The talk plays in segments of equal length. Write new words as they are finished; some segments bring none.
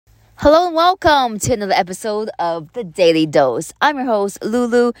Hello and welcome to another episode of The Daily Dose. I'm your host,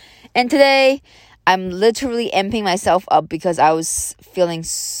 LuLu, and today I'm literally amping myself up because I was feeling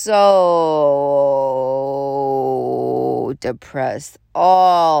so depressed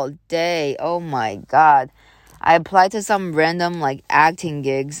all day. Oh my god. I applied to some random acting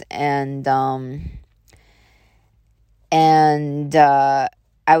gigs and I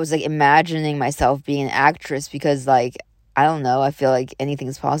was imagining myself being an actress because I don't know, I feel like anything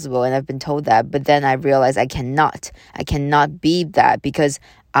is possible and I've been told that, but then I realized I cannot be that because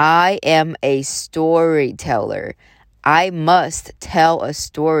I am a storyteller. I must tell a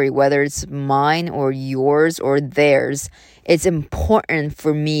story, whether it's mine or yours or theirs. It's important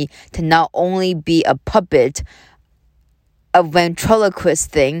for me to not only be a puppet, a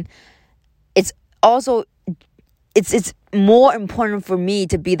ventriloquist thing, it's more important for me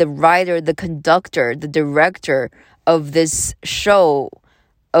to be the writer, the conductor, the director of this show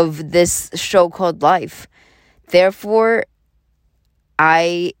called life. Therefore,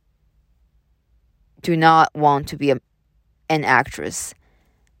 I do not want to be an actress.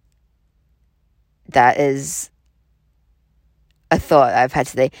 That is a thought I've had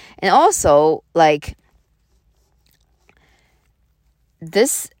today. And also,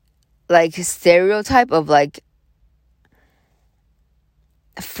 this stereotype of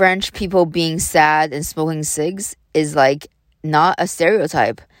French people being sad and smoking cigs is not a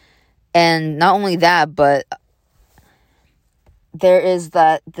stereotype. And not only that, but there is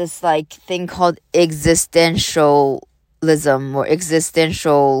this thing called existentialism or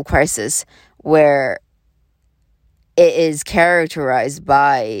existential crisis, where it is characterized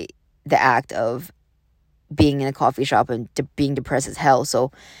by the act of being in a coffee shop and being depressed as hell.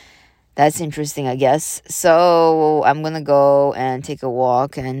 So that's interesting, I guess. So I'm gonna go and take a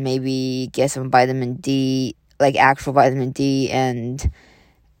walk and maybe get some vitamin D, actual vitamin D, and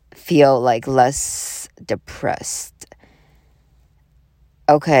feel less depressed.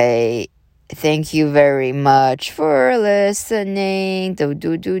 Okay, thank you very much for listening. Do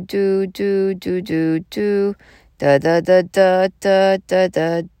do do do do do do do. Da da da da da da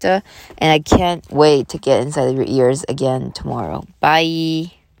da da. And I can't wait to get inside of your ears again tomorrow.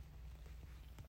 Bye.